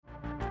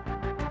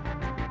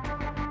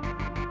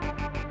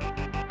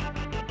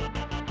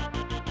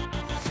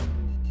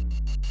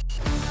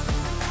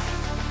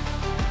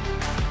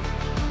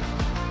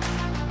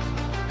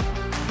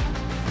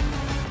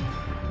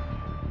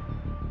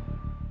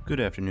Good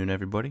afternoon,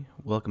 everybody.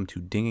 Welcome to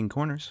Dinging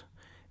Corners,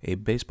 a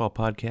baseball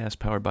podcast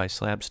powered by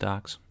Slab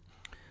Stocks.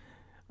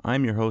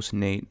 I'm your host,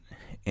 Nate,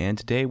 and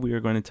today we are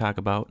going to talk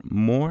about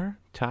more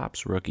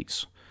Topps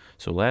rookies.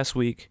 So last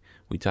week,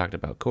 we talked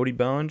about Cody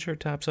Bellinger,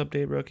 Topps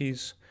Update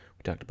rookies.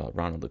 We talked about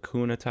Ronald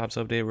Acuna, Topps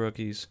Update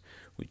rookies.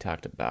 We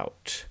talked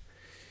about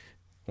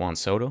Juan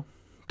Soto,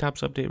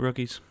 Topps Update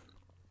rookies,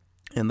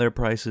 and their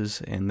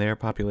prices and their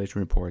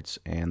population reports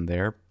and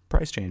their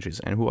price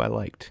changes and who I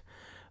liked.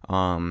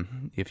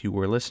 If you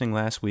were listening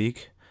last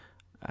week,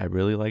 I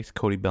really liked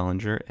Cody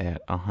Bellinger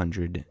at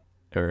 $100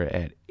 or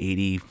at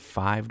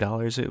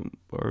 $85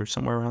 or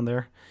somewhere around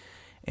there,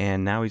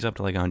 and now he's up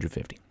to like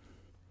 $150.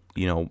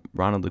 You know,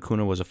 Ronald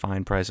Acuna was a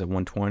fine price at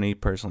 $120.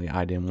 Personally,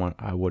 I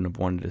wouldn't have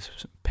wanted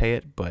to pay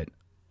it, but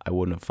I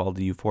wouldn't have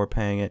faulted you for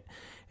paying it,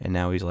 and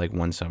now he's like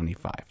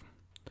 $175.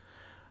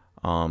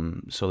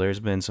 So there's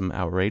been some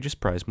outrageous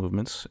price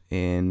movements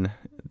in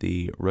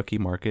the rookie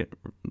market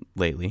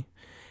lately.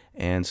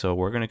 And so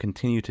we're going to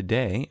continue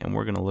today, and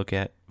we're going to look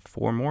at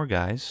four more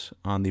guys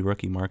on the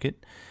rookie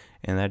market,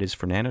 and that is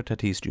Fernando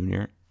Tatis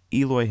Jr.,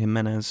 Eloy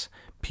Jimenez,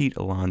 Pete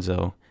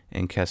Alonso,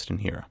 and Keston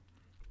Hiura.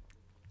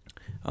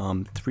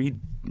 Three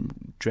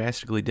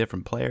drastically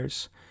different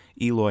players.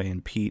 Eloy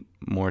and Pete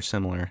more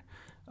similar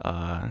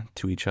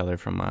to each other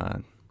from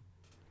a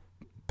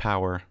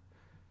power,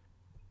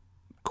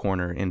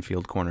 corner,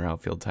 infield, corner,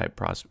 outfield type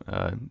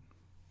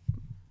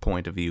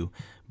point of view.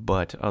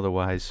 But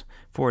otherwise,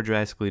 four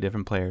drastically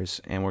different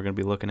players, and we're going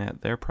to be looking at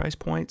their price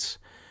points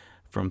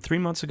from 3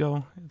 months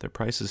ago, their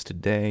prices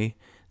today,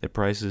 their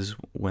prices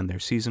when the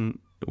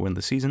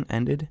season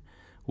ended,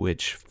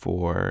 which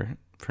for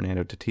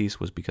Fernando Tatis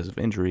was because of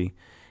injury,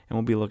 and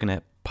we'll be looking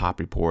at pop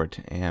report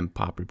and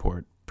pop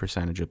report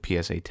percentage of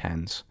PSA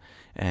 10s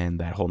and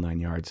that whole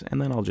 9 yards,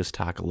 and then I'll just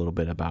talk a little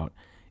bit about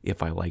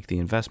if I like the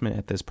investment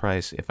at this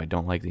price, if I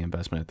don't like the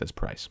investment at this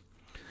price.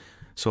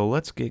 So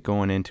let's get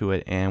going into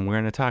it, and we're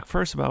going to talk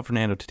first about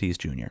Fernando Tatis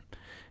Jr.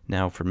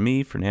 Now, for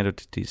me, Fernando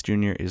Tatis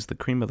Jr. is the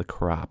cream of the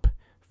crop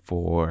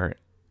for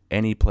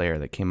any player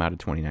that came out of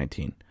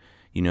 2019.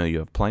 You know, you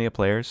have plenty of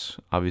players.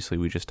 Obviously,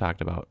 we just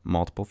talked about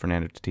multiple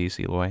Fernando Tatis,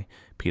 Eloy,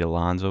 Pete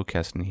Alonso,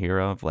 Keston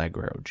Hiura, Vlad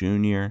Guerrero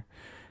Jr.,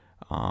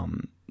 a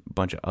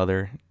bunch of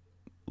other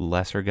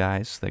lesser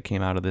guys that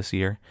came out of this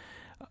year.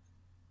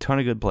 Ton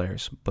of good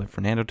players, but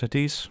Fernando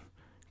Tatis,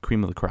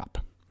 cream of the crop.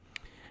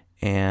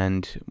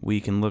 And we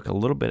can look a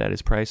little bit at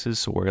his prices.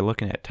 So we're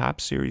looking at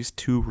Topps Series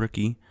 2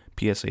 rookie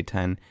PSA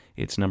 10.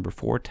 It's number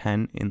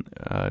 410 in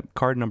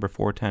card number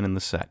 410 in the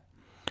set.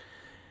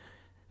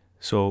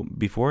 So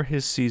before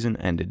his season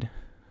ended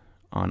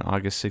on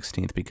August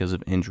 16th because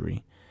of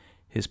injury,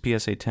 his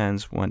PSA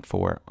 10s went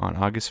for, on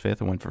August 5th,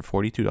 it went for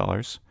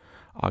 $42.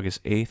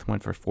 August 8th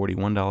went for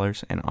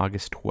 $41, and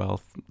August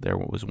 12th, there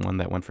was one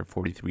that went for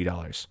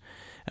 $43.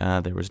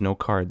 There was no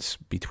cards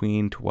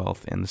between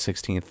 12th and the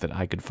 16th that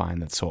I could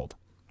find that sold.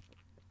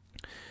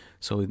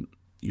 So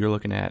you're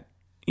looking at,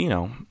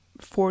 $40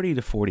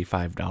 to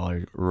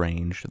 $45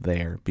 range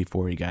there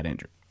before he got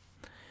injured.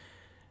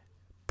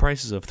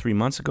 Prices of 3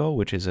 months ago,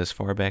 which is as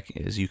far back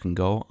as you can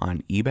go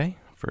on eBay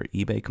for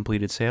eBay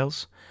completed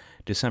sales.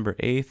 December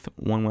 8th,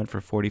 one went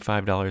for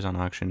 $45 on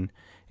auction,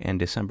 and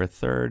December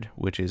 3rd,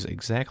 which is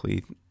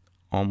exactly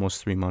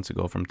almost 3 months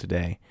ago from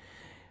today,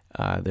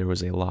 there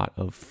was a lot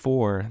of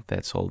four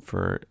that sold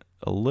for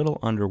a little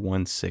under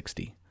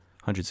 $160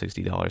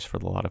 for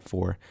the lot of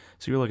four.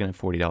 So you're looking at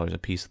 $40 a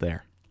piece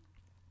there.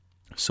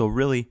 So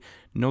really,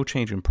 no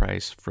change in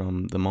price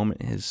from the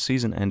moment his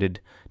season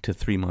ended to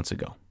 3 months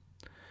ago.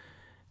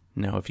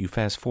 Now, if you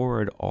fast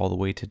forward all the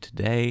way to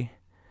today,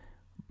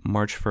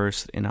 March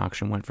 1st in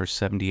auction went for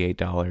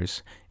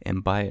 $78,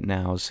 and buy it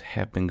nows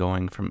have been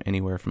going from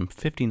anywhere from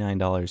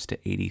 $59 to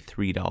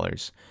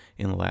 $83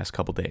 in the last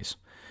couple days.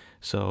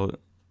 So,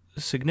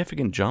 a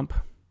significant jump,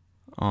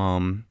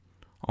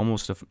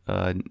 almost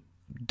a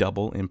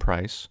double in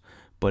price.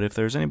 But if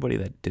there's anybody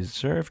that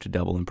deserved to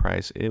double in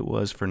price, it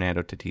was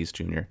Fernando Tatis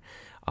Jr.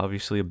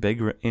 Obviously, a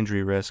big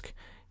injury risk.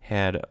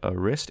 Had a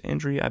wrist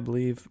injury, I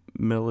believe,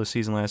 middle of the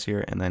season last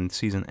year, and then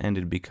season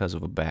ended because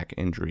of a back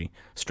injury,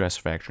 stress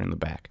fracture in the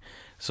back.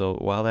 So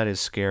while that is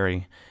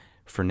scary,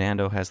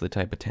 Fernando has the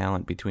type of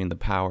talent between the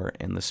power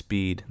and the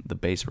speed, the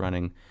base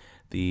running,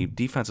 the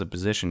defensive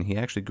position. He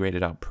actually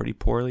graded out pretty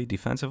poorly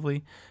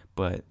defensively,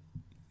 but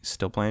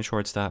still playing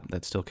shortstop.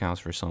 That still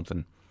counts for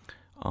something.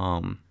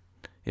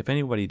 If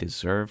anybody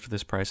deserved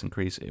this price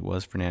increase, it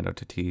was Fernando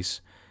Tatis.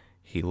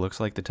 He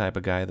looks like the type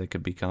of guy that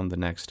could become the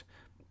next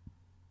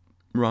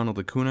Ronald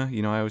Acuna.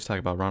 I always talk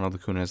about Ronald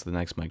Acuna as the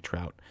next Mike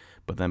Trout,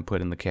 but then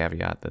put in the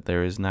caveat that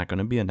there is not going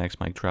to be a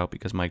next Mike Trout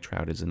because Mike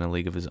Trout is in a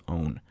league of his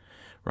own.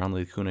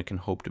 Ronald Acuna can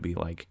hope to be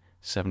like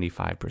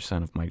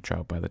 75% of Mike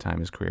Trout by the time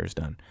his career is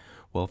done.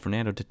 Well,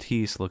 Fernando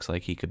Tatis looks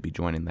like he could be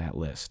joining that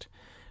list.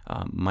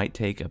 Might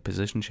take a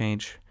position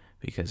change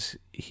because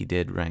he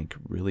did rank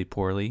really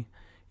poorly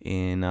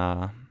in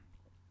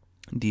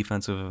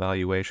defensive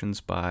evaluations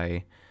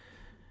by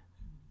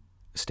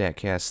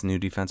StatCast's new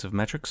defensive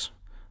metrics.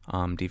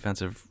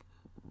 Defensive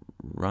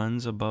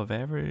runs above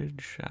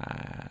average.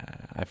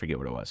 I forget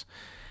what it was.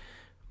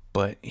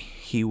 But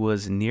he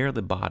was near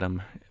the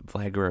bottom.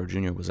 Vlad Guerrero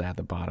Jr. was at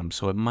the bottom.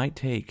 So it might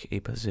take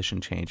a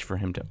position change for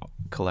him to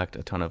collect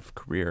a ton of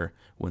career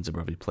wins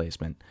above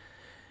replacement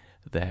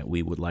that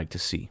we would like to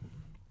see.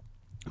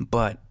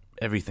 But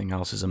everything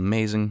else is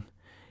amazing.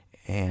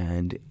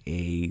 And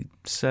a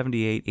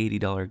 $78,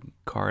 $80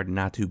 card,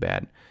 not too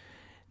bad.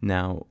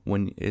 Now,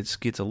 when it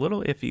gets a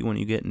little iffy when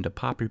you get into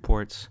pop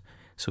reports,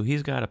 so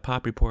he's got a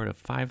pop report of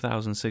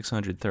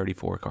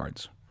 5,634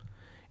 cards,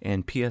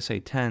 and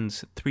PSA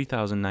 10s,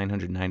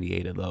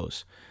 3,998 of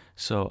those.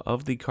 So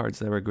of the cards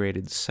that were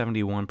graded,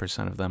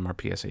 71% of them are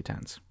PSA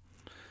 10s.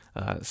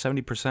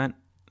 70%,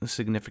 a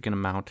significant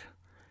amount,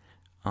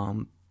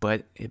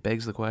 but it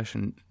begs the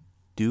question,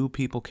 do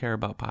people care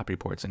about pop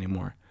reports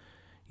anymore?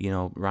 You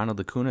know, Ronald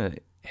Acuna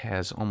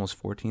has almost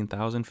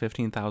 14,000,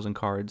 15,000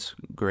 cards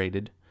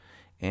graded,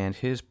 and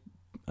his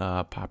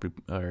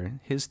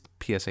his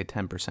PSA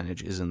 10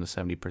 percentage is in the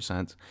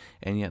 70%,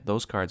 and yet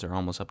those cards are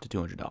almost up to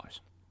 $200.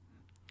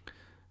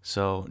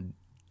 So,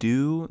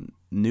 do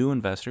new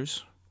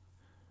investors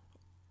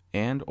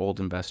and old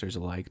investors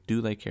alike,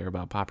 do they care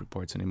about pop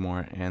reports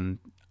anymore? And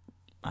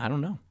I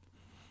don't know.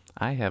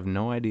 I have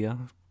no idea.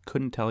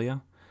 Couldn't tell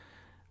you.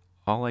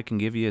 All I can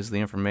give you is the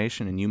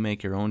information, and you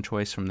make your own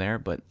choice from there.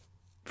 But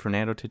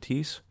Fernando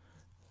Tatis,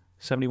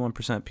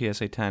 71%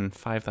 PSA 10,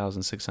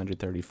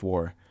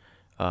 5,634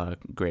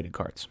 graded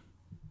cards.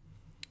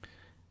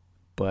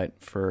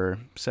 But for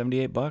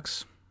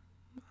 $78,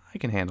 I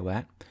can handle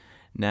that.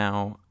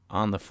 Now,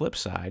 on the flip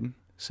side,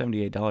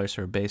 $78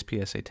 for a base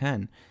PSA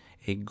 10,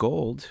 a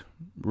gold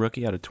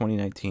rookie out of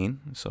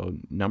 2019, so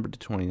numbered to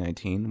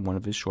 2019, one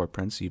of his short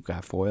prints. You've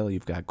got foil,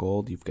 you've got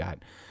gold, you've got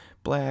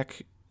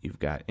black, you've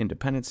got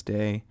Independence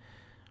Day,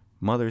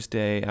 Mother's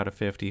Day out of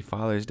 50,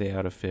 Father's Day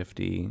out of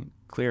 50,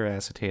 clear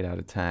acetate out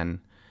of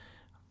 10,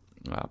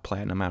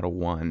 platinum out of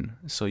 1.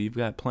 So you've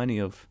got plenty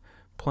of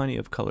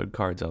colored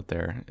cards out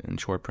there in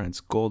short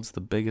prints. Gold's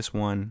the biggest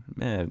one,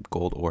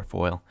 gold or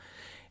foil,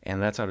 and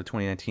that's out of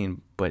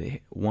 2019. But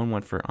one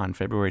went for on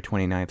February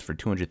 29th for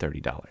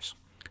 $230,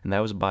 and that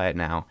was buy it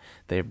now.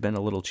 They've been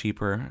a little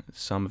cheaper.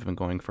 Some have been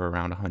going for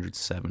around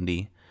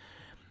 $170,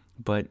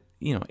 but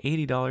you know,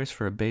 $80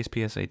 for a base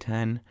PSA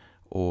 10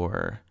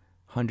 or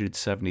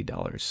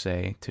 $170,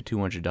 say, to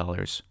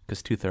 $200,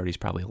 because $230 is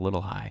probably a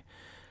little high.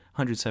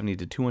 $170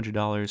 to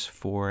 $200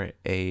 for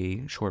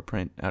a short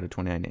print out of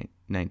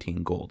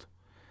 2019 gold.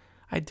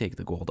 I'd take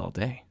the gold all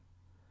day.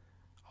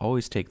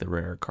 Always take the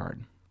rarer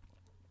card.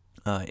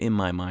 In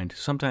my mind,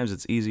 sometimes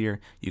it's easier.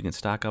 You can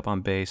stock up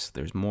on base.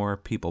 There's more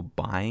people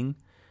buying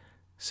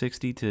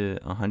 $60 to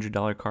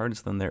 $100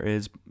 cards than there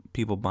is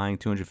people buying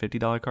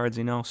 $250 cards,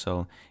 you know.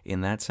 So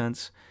in that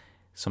sense,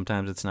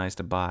 sometimes it's nice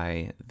to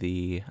buy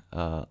the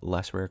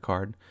less rare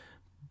card,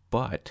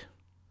 but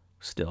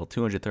still,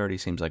 $230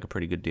 seems like a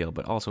pretty good deal,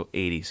 but also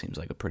 $80 seems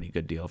like a pretty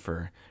good deal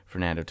for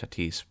Fernando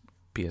Tatis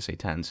PSA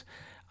 10s.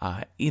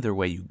 Either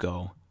way you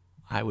go,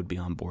 I would be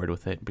on board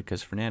with it,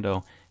 because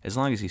Fernando, as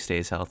long as he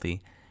stays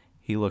healthy,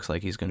 he looks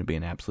like he's going to be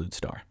an absolute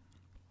star.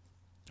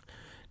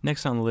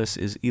 Next on the list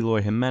is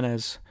Eloy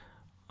Jimenez,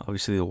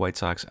 obviously the White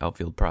Sox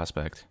outfield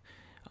prospect.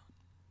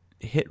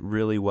 Hit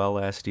really well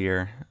last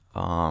year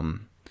at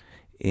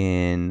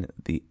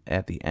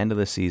the end of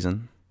the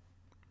season,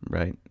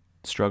 right?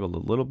 Struggled a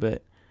little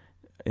bit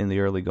in the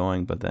early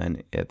going, but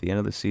then at the end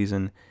of the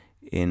season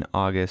in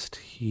August,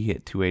 he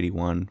hit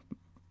 281,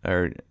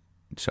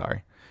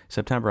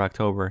 September,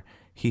 October,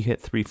 he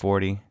hit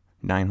 340,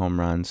 9 home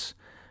runs.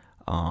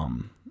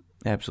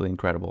 Absolutely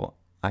incredible.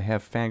 I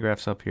have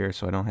Fangraphs up here,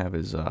 so I don't have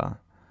his,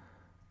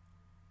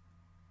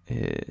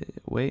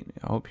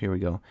 here we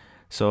go.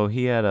 So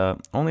he had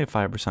only a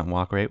 5%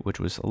 walk rate, which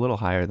was a little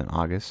higher than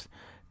August,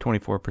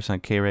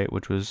 24% K rate,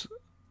 which was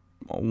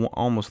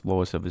almost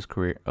lowest of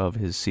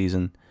his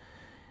season.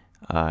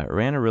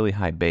 Ran a really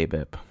high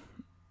BABIP,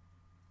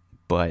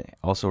 but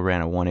also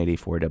ran a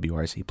 184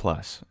 WRC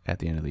plus at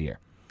the end of the year.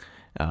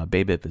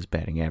 BABIP is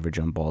batting average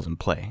on balls in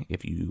play,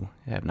 if you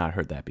have not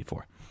heard that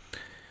before.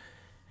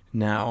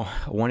 Now,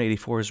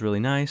 184 is really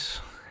nice.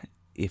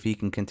 If he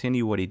can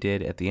continue what he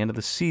did at the end of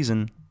the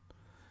season,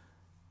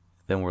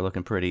 then we're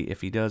looking pretty.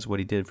 If he does what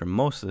he did for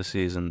most of the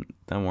season,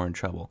 then we're in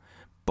trouble.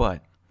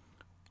 But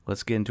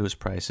let's get into his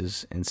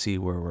prices and see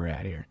where we're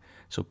at here.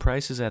 So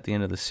prices at the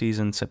end of the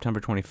season, September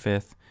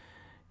 25th,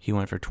 he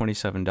went for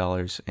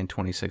 $27 and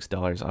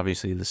 $26.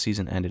 Obviously, the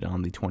season ended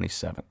on the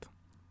 27th.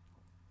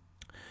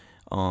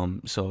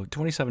 So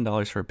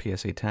 $27 for a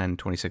PSA 10,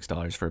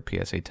 $26 for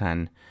a PSA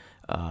 10.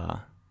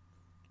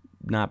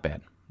 Not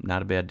bad.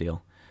 Not a bad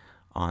deal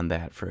on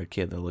that for a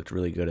kid that looked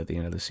really good at the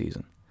end of the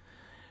season.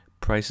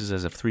 Prices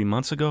as of 3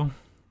 months ago,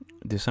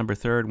 December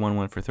 3rd, one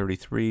went for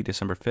 $33.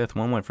 December 5th,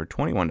 one went for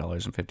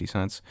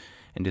 $21.50.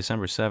 And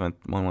December 7th,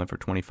 one went for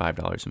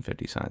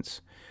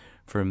 $25.50.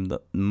 For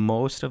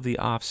most of the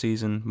off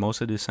season,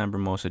 most of December,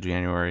 most of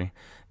January,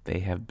 they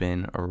have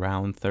been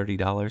around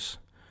 $30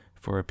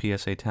 for a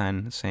PSA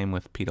 10. Same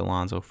with Pete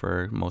Alonso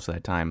for most of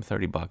that time,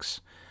 $30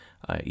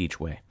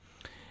 each way.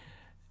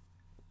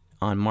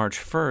 On March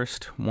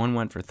 1st, one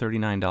went for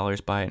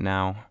 $39, buy it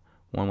now.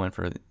 One went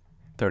for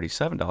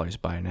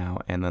 $37, buy it now.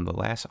 And then the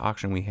last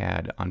auction we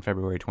had on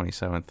February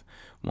 27th,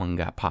 one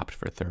got popped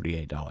for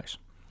 $38.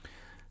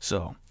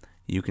 So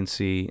you can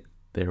see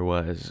there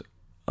was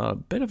a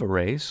bit of a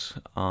raise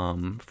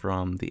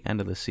from the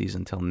end of the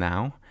season till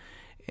now,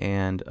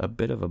 and a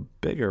bit of a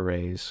bigger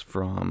raise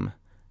from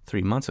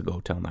 3 months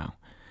ago till now.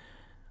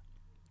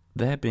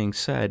 That being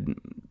said,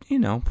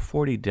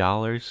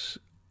 $40,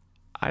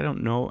 I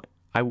don't know.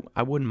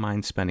 I wouldn't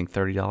mind spending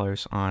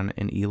 $30 on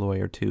an Eloy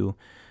or two.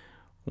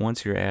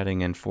 Once you're adding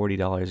in $40,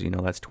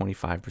 that's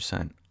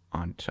 25%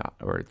 on top,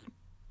 or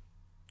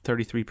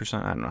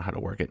 33%. I don't know how to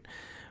work it,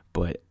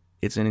 but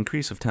it's an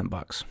increase of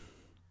 $10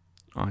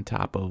 on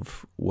top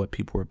of what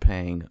people were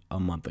paying a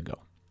month ago.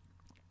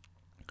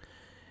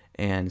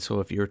 And so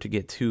if you were to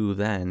get two,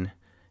 then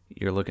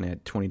you're looking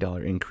at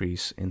 $20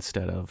 increase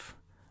instead of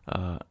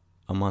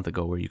a month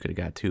ago where you could have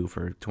got two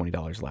for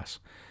 $20 less.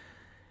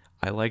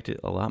 I liked it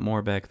a lot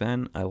more back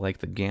then. I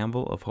liked the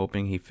gamble of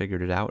hoping he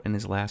figured it out in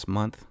his last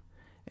month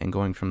and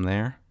going from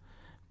there.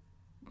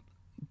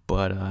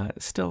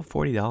 But still,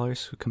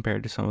 $40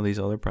 compared to some of these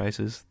other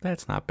prices,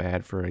 that's not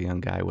bad for a young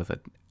guy with an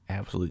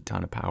absolute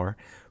ton of power.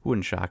 It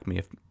wouldn't shock me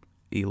if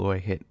Eloy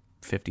hit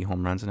 50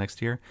 home runs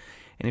next year.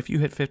 And if you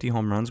hit 50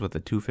 home runs with a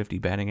 .250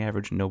 batting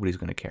average, nobody's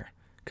going to care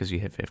because you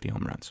hit 50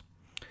 home runs.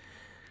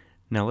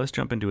 Now let's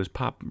jump into his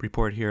pop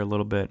report here a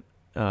little bit.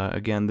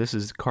 Again, this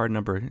is card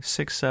number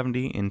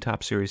 670 in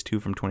Top Series 2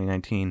 from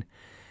 2019.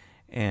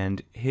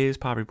 And his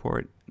pop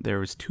report, there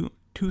was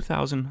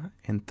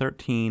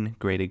 2,013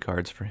 graded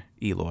cards for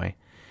Eloy,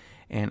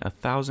 and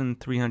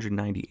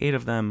 1,398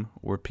 of them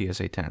were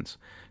PSA 10s.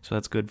 So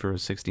that's good for a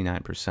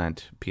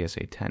 69%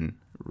 PSA 10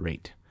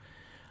 rate.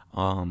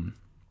 A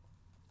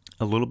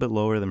little bit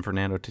lower than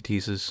Fernando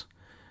Tatis's,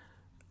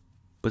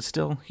 but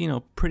still,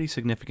 pretty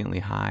significantly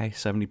high.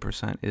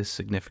 70% is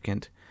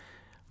significant.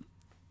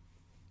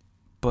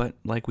 But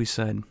like we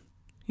said,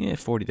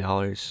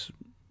 $40,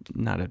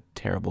 not a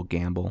terrible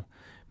gamble.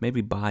 Maybe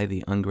buy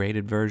the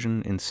ungraded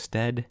version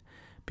instead,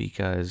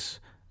 because,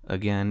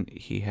 again,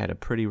 he had a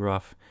pretty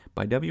rough,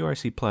 by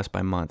WRC Plus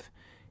by month,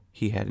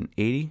 he had an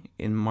 80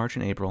 in March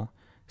and April,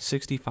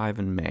 65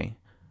 in May,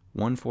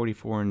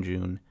 144 in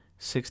June,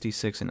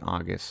 66 in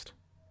August.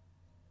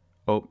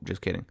 Oh,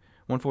 just kidding.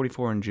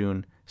 144 in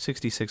June,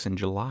 66 in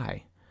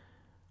July,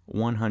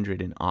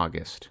 100 in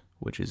August,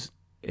 which is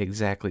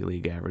exactly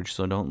league average.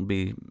 So don't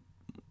be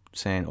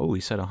saying, oh, he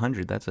said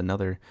 100. That's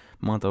another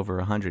month over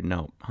 100.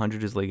 No,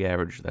 100 is league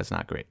average. That's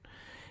not great.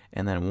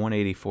 And then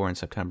 184 in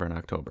September and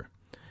October.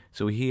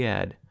 So he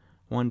had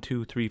 1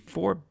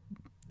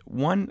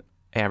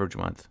 average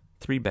month,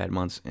 3 bad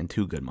months, and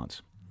 2 good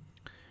months.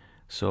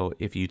 So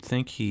if you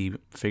think he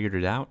figured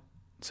it out,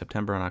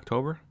 September and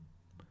October,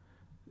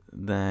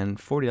 then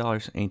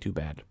 $40 ain't too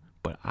bad.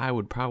 But I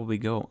would probably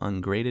go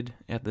ungraded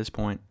at this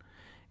point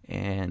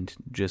and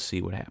just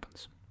see what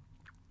happens.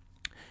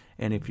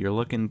 And if you're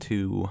looking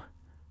to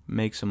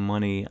make some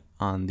money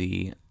on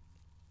the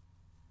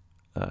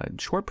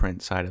short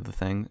print side of the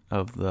thing,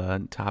 of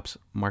the Topps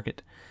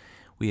market,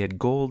 we had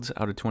golds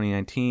out of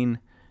 2019.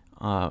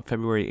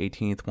 February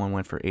 18th, one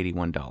went for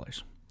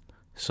 $81.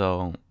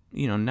 So,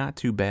 not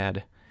too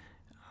bad.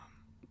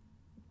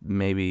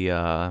 Maybe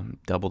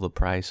double the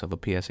price of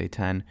a PSA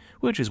 10,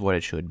 which is what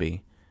it should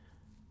be.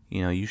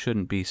 You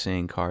shouldn't be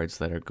seeing cards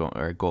that are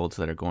or golds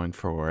that are going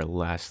for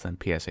less than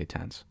PSA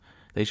 10s.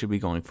 They should be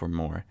going for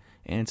more,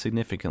 and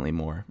significantly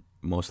more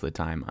most of the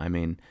time. I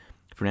mean,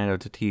 Fernando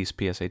Tatis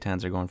PSA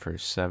 10s are going for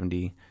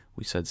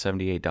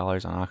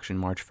 $78 on auction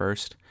March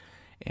 1st,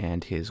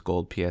 and his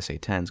gold PSA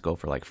 10s go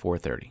for like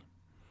 $430.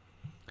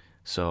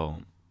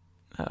 So,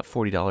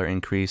 $40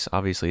 increase.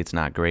 Obviously, it's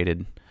not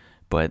graded,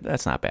 but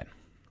that's not bad.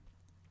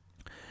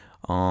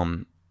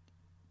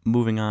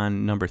 Moving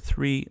on, number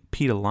 3,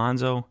 Pete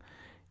Alonso.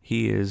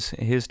 His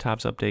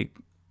Topps Update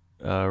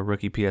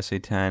rookie PSA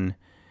 10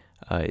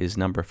 is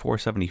number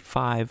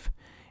 475,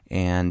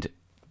 and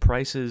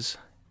prices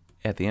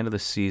at the end of the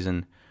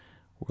season,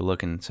 we're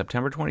looking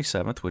September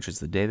 27th, which is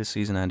the day the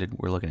season ended,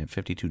 we're looking at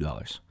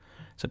 $52.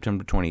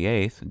 September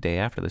 28th, day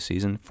after the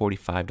season,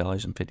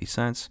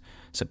 $45.50.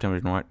 September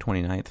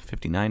 29th,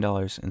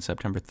 $59, and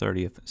September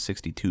 30th,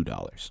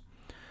 $62.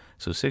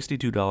 So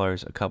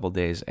 $62 a couple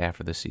days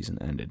after the season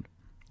ended.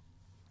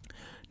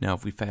 Now,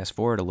 if we fast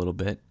forward a little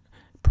bit,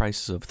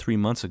 prices of 3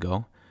 months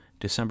ago,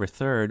 December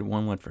 3rd,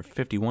 one went for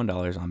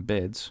 $51 on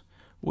bids,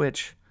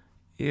 which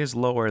is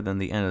lower than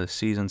the end of the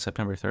season.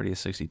 September 30th,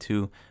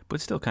 $62,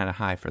 but still kind of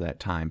high for that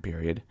time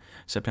period.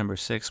 September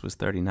 6th was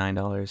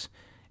 $39,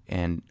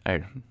 and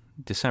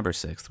December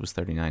 6th was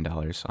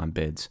 $39 on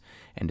bids,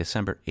 and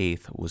December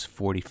 8th was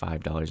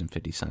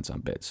 $45.50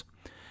 on bids.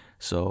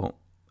 So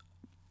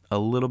a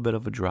little bit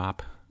of a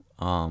drop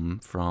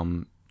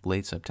from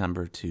late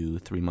September to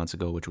 3 months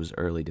ago, which was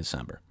early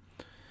December.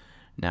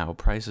 Now,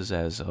 prices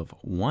as of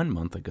 1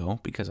 month ago,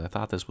 because I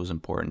thought this was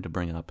important to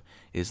bring up,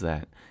 is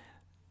that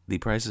the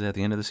prices at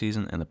the end of the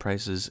season and the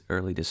prices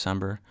early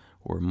December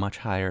were much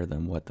higher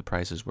than what the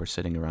prices were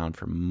sitting around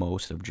for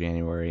most of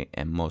January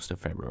and most of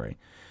February.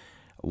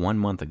 1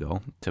 month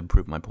ago, to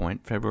prove my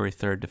point, February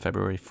 3rd to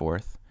February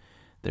 4th,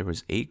 there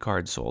was 8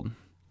 cards sold,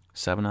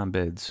 7 on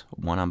bids,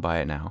 1 on buy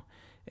it now,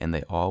 and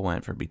they all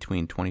went for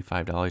between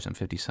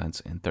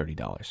 $25.50 and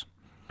 $30.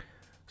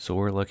 So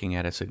we're looking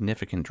at a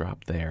significant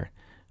drop there.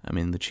 I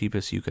mean, the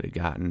cheapest you could have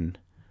gotten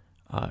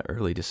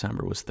early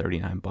December was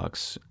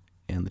 $39,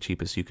 and the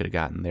cheapest you could have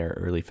gotten there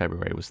early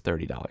February was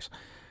 $30.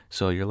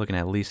 So you're looking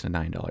at least a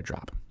 $9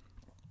 drop.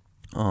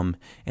 And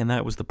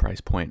that was the price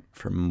point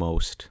for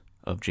most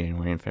of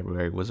January and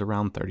February, was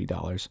around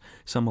 $30.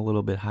 Some a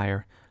little bit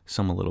higher,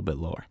 some a little bit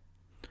lower.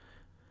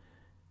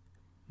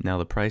 Now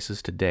the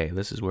prices today,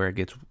 this is where it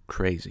gets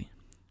crazy.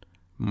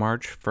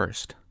 March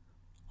 1st,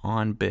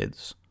 on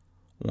bids,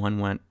 one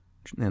went,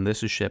 and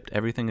this is shipped,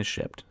 everything is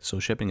shipped, so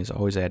shipping is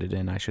always added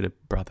in. I should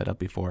have brought that up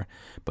before,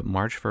 but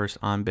March 1st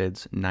on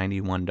bids,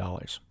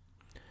 $91.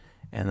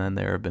 And then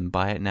there have been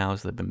buy it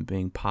nows that have been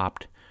being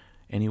popped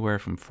anywhere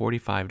from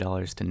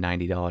 $45 to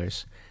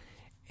 $90,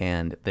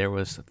 and there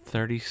was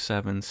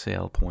 37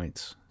 sale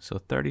points. So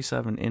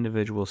 37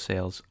 individual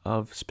sales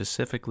of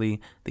specifically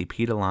the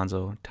Pete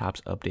Alonso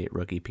Topps Update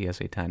Rookie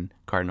PSA 10,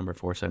 card number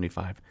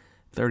 475.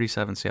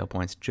 37 sale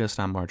points just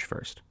on March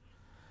 1st.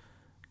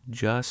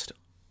 Just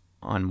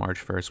on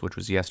March 1st, which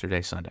was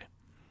yesterday, Sunday.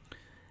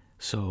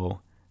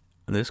 So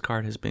this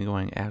card has been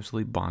going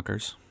absolutely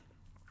bonkers,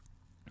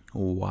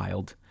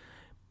 wild,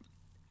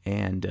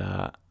 and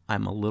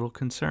I'm a little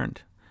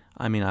concerned.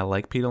 I mean, I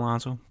like Pete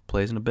Alonso,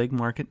 plays in a big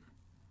market,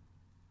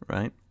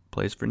 right?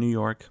 Plays for New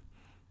York,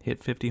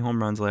 hit 50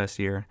 home runs last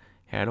year,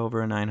 had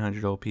over a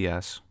 900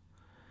 OPS,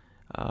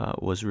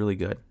 was really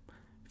good.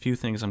 Few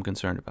things I'm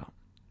concerned about.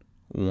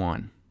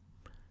 One,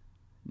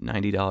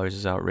 $90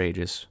 is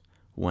outrageous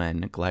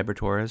when Gleyber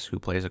Torres, who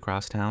plays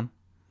across town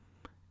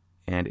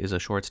and is a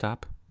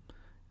shortstop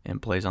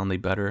and plays on the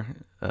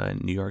better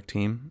New York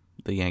team,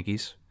 the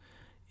Yankees,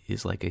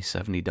 is like a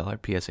 $70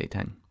 PSA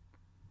 10.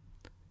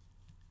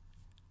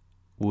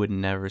 Would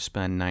never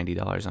spend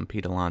 $90 on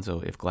Pete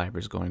Alonso if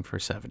Gleyber's going for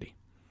 70.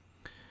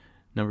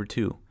 Number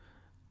 2,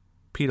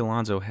 Pete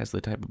Alonso has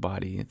the type of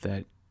body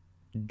that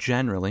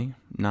generally,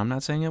 now I'm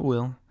not saying it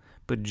will,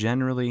 but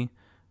generally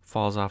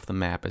falls off the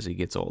map as he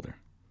gets older.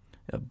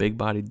 A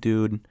big-bodied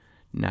dude,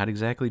 not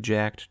exactly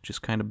jacked,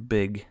 just kind of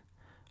big.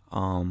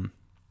 Kind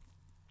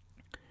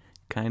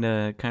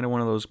of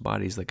one of those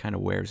bodies that kind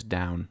of wears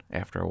down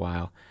after a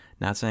while.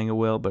 Not saying it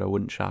will, but it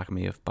wouldn't shock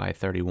me if by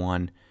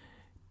 31,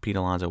 Pete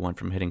Alonso went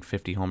from hitting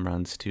 50 home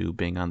runs to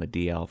being on the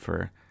DL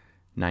for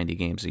 90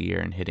 games a year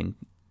and hitting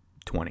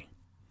 20.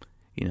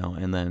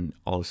 And then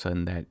all of a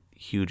sudden that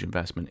huge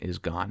investment is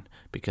gone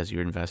because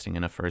you're investing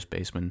in a first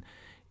baseman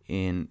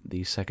in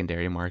the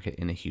secondary market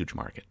in a huge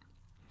market.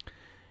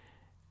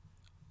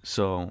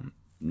 So,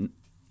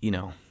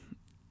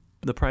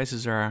 the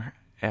prices are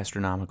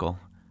astronomical.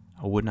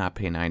 I would not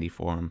pay $90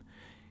 for him.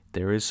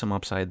 There is some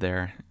upside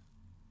there,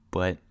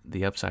 but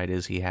the upside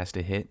is he has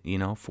to hit,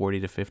 40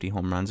 to 50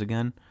 home runs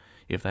again.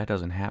 If that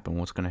doesn't happen,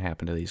 what's going to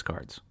happen to these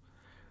cards?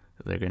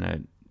 They're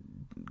going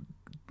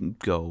to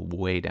go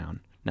way down.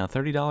 Now,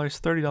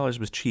 $30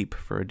 was cheap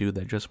for a dude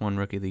that just won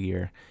Rookie of the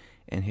Year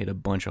and hit a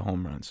bunch of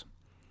home runs.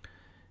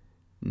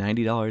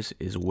 $90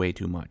 is way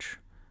too much.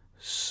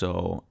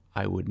 So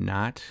I would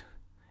not,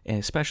 and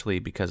especially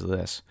because of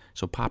this.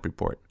 So Pop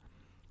Report,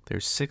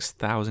 there's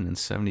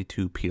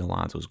 6,072 Pete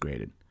Alonsos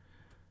graded.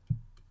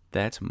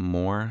 That's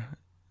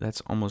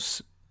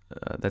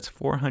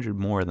 400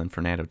 more than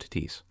Fernando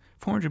Tatis.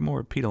 400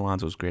 more Pete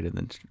Alonsos graded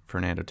than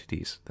Fernando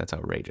Tatis. That's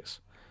outrageous.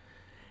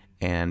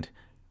 And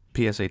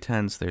PSA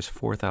 10s, there's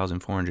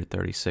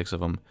 4,436 of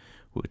them,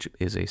 which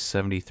is a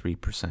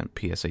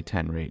 73% PSA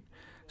 10 rate.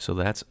 So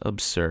that's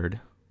absurd.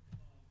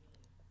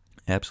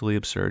 Absolutely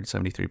absurd,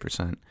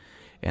 73%.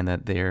 And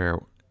that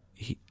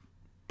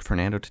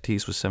Fernando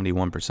Tatis was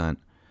 71%.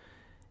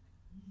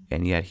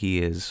 And yet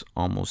he is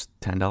almost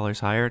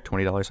 $10 higher,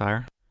 $20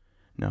 higher.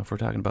 Now, if we're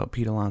talking about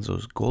Pete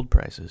Alonso's gold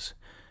prices,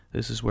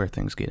 this is where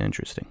things get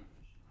interesting.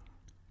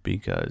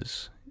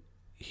 Because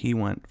he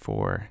went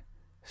for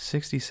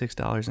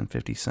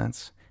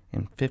 $66.50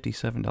 and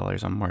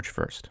 $57 on March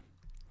 1st.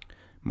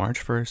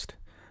 March 1st,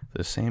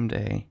 the same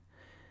day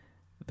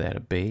that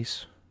a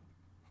base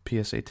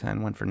PSA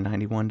 10 went for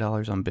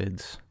 $91 on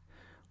bids,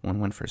 one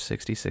went for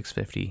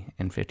 $66.50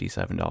 and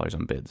 $57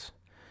 on bids.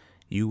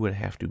 You would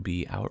have to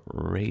be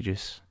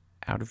outrageous,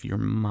 out of your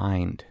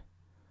mind,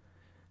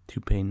 to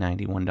pay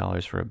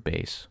 $91 for a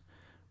base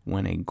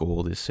when a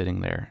gold is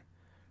sitting there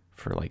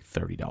for like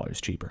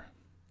 $30 cheaper.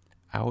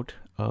 Out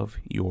of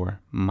your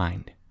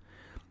mind.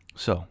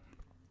 So,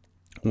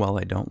 while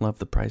I don't love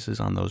the prices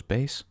on those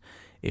base,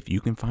 if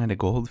you can find a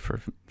gold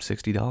for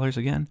 $60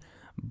 again,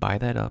 buy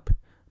that up,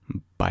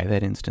 buy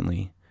that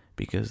instantly,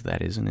 because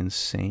that is an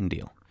insane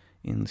deal.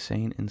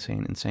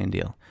 Insane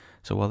deal.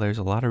 So while there's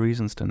a lot of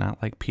reasons to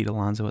not like Pete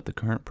Alonso at the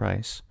current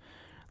price,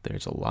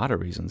 there's a lot of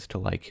reasons to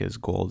like his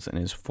golds and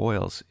his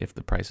foils if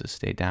the prices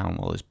stay down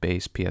while his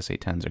base PSA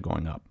 10s are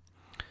going up.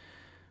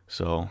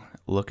 So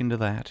look into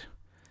that.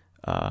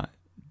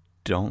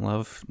 Don't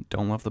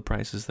love the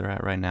prices they're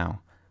at right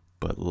now,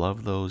 but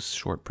love those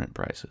short print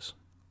prices.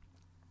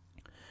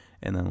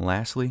 And then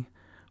lastly,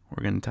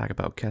 we're going to talk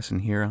about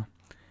Keston Hiura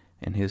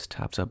and his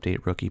Topps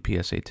Update rookie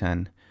PSA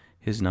 10.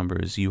 His number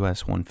is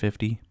US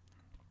 150.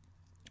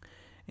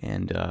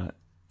 And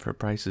for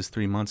prices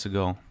 3 months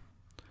ago,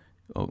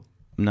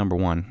 number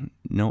one,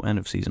 no end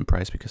of season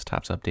price because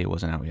Topps Update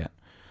wasn't out yet.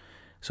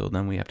 So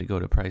then we have to go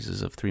to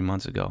prices of 3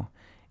 months ago.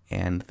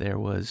 And there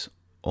was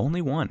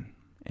only one.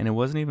 And it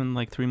wasn't even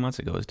like 3 months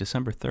ago. It was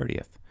December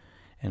 30th.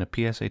 And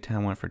a PSA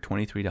 10 went for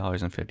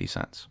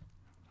 $23.50.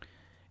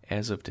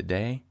 As of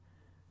today,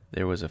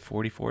 there was a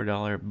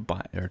 $44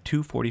 buy, or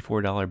two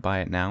 $44 buy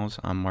it nows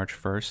on March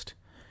 1st.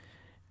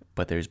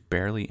 But there's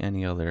barely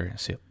any other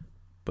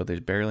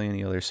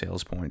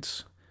sales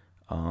points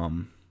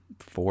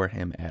for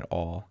him at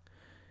all.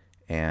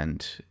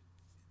 And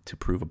to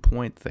prove a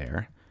point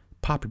there,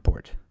 Pop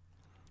Report.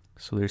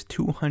 So there's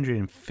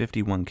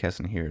 251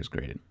 Keston Hiuras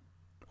graded.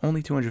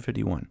 Only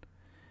 251.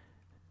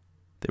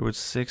 There was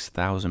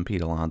 6,000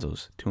 Pete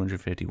Alonsos,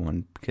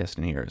 251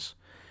 Keston Hiuras.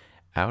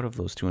 Out of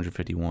those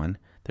 251,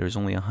 there was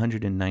only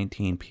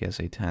 119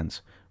 PSA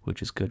 10s,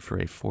 which is good for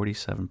a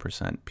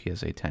 47%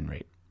 PSA 10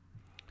 rate.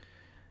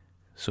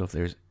 So if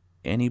there's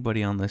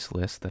anybody on this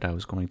list that I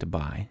was going to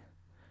buy,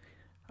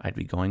 I'd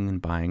be going and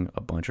buying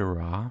a bunch of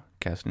raw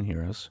Keston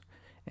Hiuras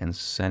and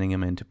sending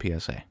them into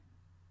PSA.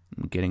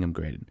 Getting them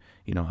graded.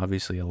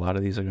 Obviously a lot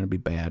of these are going to be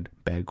bad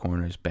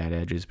corners, bad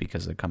edges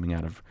because they're coming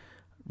out of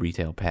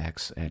retail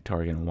packs at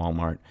Target and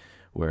Walmart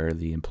where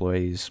the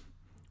employees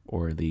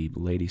or the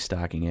lady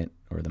stocking it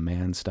or the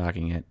man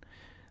stocking it,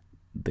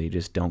 they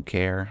just don't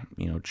care,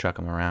 chuck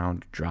them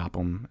around, drop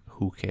them,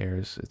 who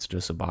cares? It's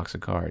just a box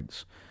of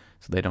cards.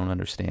 So they don't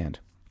understand.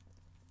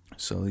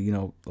 So,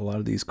 a lot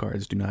of these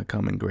cards do not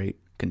come in great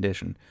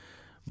condition,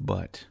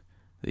 but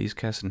these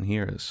Keston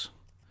Hiuras,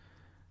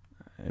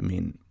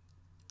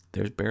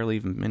 there's barely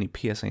even many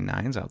PSA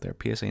 9s out there.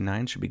 PSA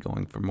 9s should be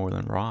going for more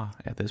than raw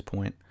at this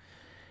point.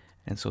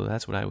 And so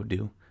that's what I would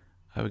do.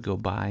 I would go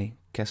buy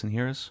Keston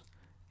Hiuras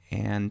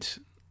and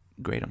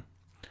grade them.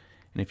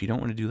 And if you don't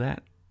want to do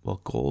that,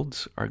 well,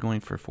 golds are going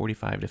for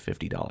 $45 to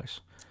 $50.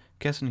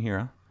 Keston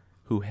Hiura,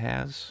 who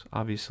has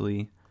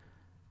obviously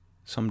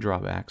some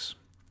drawbacks.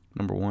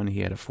 Number one, he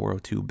had a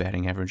 402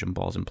 batting average in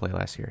balls in play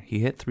last year. He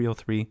hit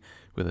 303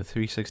 with a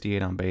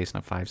 368 on base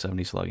and a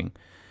 570 slugging.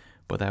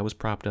 But that was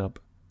propped up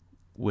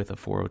with a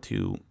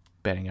 402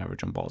 batting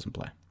average on balls in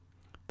play.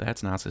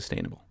 That's not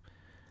sustainable.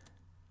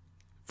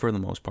 For the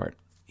most part,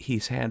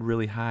 he's had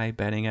really high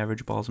batting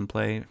average balls in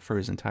play for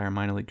his entire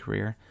minor league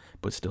career,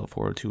 but still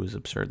 402 is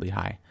absurdly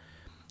high.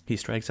 He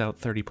struck out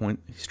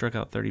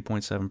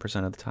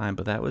 30.7% of the time,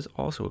 but that was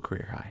also a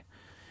career high.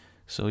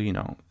 So,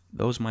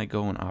 those might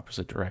go in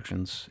opposite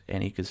directions,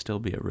 and he could still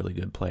be a really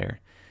good player.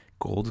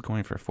 Gold's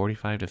going for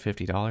 $45 to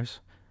 $50.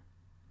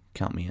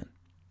 Count me in.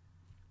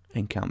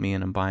 And count me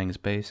in buying his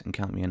base, and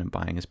count me in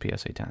buying his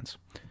PSA 10s.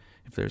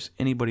 If there's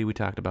anybody we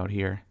talked about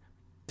here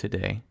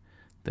today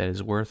that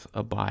is worth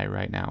a buy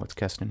right now, it's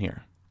Keston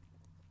Hiura.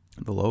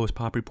 The lowest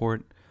Pop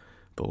Report,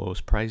 the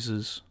lowest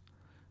prices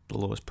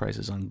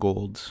on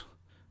golds.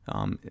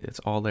 It's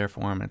all there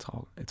for him. It's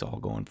all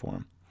going for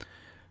him.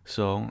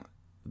 So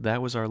that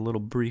was our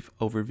little brief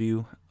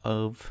overview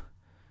of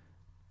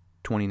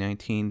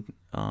 2019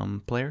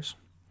 players.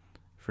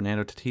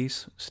 Fernando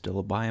Tatis, still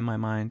a buy in my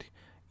mind.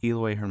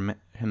 Eloy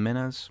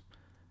Jimenez,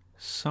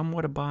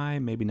 somewhat a buy,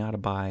 maybe not a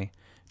buy.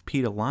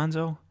 Pete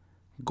Alonso,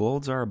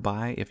 golds are a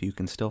buy if you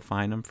can still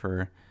find them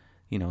for,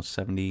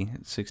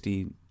 $70,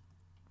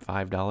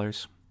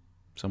 $65,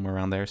 somewhere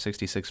around there.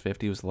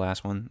 $66.50 was the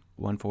last one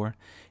for.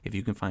 If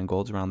you can find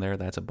golds around there,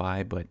 that's a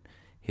buy, but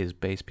his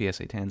base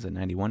PSA 10's at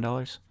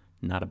 $91,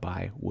 not a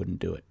buy, wouldn't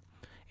do it.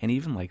 And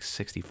even like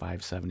 $65,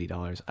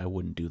 $70, I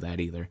wouldn't do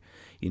that either.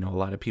 A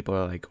lot of people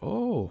are like,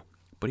 oh,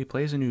 but he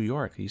plays in New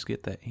York. He's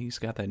got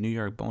that New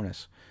York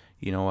bonus.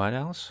 You know what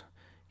else?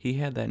 He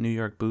had that New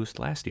York boost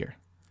last year,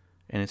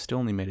 and it still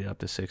only made it up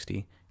to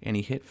 60, and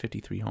he hit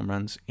 53 home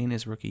runs in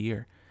his rookie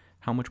year.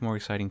 How much more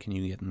exciting can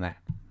you get than that?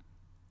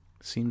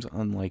 Seems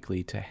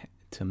unlikely to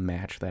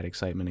match that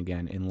excitement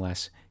again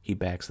unless he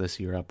backs this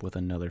year up with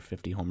another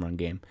 50 home run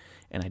game,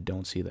 and I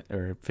don't see that,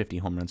 or 50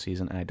 home run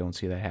season, and I don't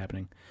see that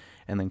happening.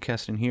 And then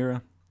Keston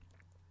Hiura,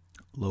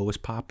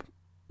 lowest Pop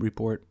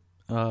Report,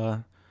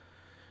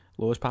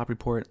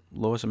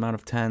 lowest amount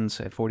of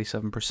 10s at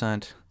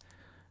 47%.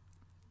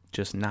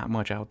 Just not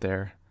much out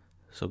there.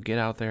 So get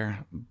out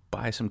there,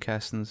 buy some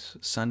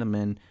Kestons, send them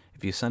in.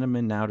 If you send them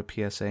in now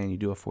to PSA and you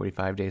do a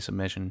 45-day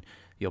submission,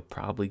 you'll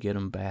probably get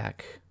them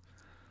back,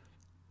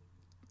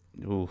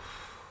 I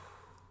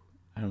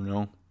don't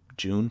know,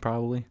 June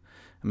probably.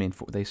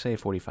 They say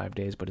 45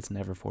 days, but it's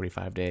never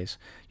 45 days.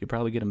 You'll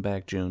probably get them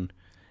back June.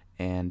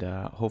 And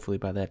hopefully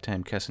by that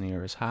time, Keston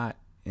Hiura is hot,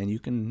 and you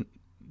can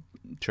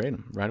trade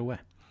him right away.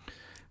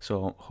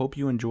 So hope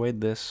you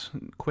enjoyed this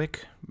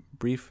quick,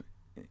 brief,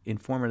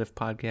 informative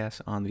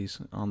podcast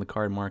on the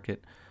card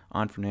market,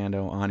 on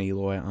Fernando, on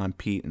Eloy, on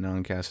Pete, and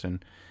on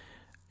Keston.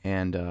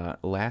 And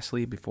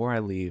lastly, before I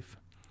leave,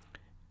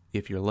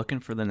 if you're looking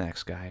for the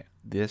next guy,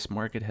 this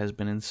market has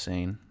been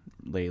insane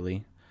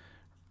lately.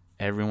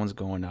 Everyone's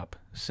going up.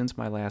 Since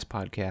my last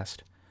podcast,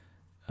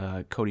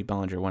 Cody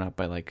Bellinger went up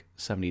by like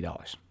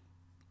 $70,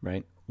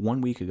 right?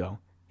 1 week ago,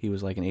 he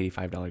was like an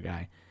 $85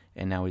 guy,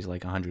 and now he's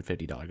like a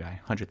 $150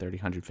 guy,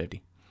 $130,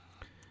 $150.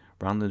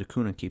 Ronald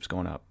Acuna keeps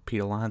going up.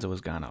 Pete Alonso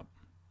has gone up.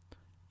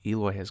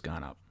 Eloy has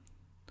gone up.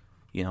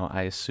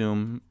 I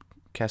assume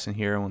Keston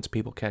Hiura, once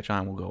people catch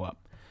on, will go up.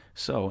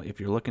 So if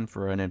you're looking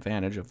for an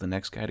advantage of the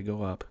next guy to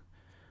go up,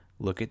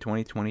 look at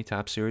 2020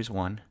 Topps Series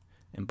 1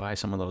 and buy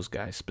some of those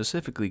guys,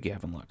 specifically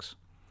Gavin Lux.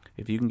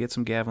 If you can get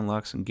some Gavin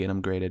Lux and get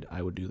him graded,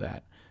 I would do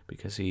that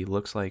because he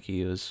looks like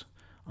he is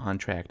on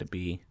track to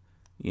be,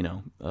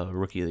 a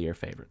Rookie of the Year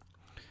favorite.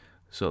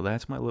 So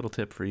that's my little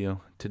tip for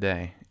you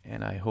today,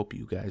 and I hope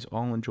you guys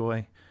all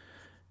enjoy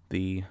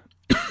the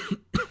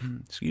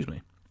excuse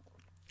me.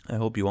 I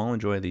hope you all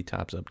enjoy the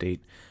Topps Update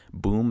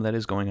boom that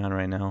is going on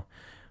right now.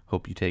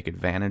 Hope you take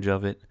advantage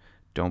of it.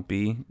 Don't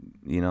be,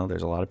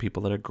 there's a lot of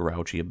people that are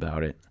grouchy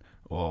about it.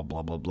 Oh,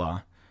 blah, blah,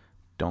 blah.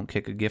 Don't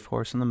kick a gift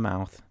horse in the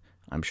mouth.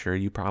 I'm sure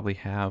you probably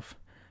have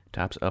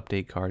Topps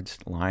Update cards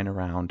lying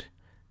around.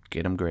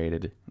 Get them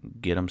graded.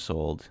 Get them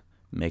sold.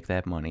 Make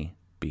that money.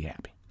 Be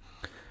happy.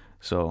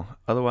 So,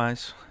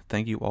 otherwise,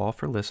 thank you all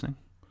for listening.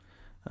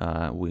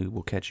 We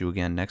will catch you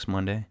again next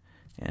Monday,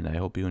 and I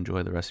hope you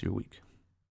enjoy the rest of your week.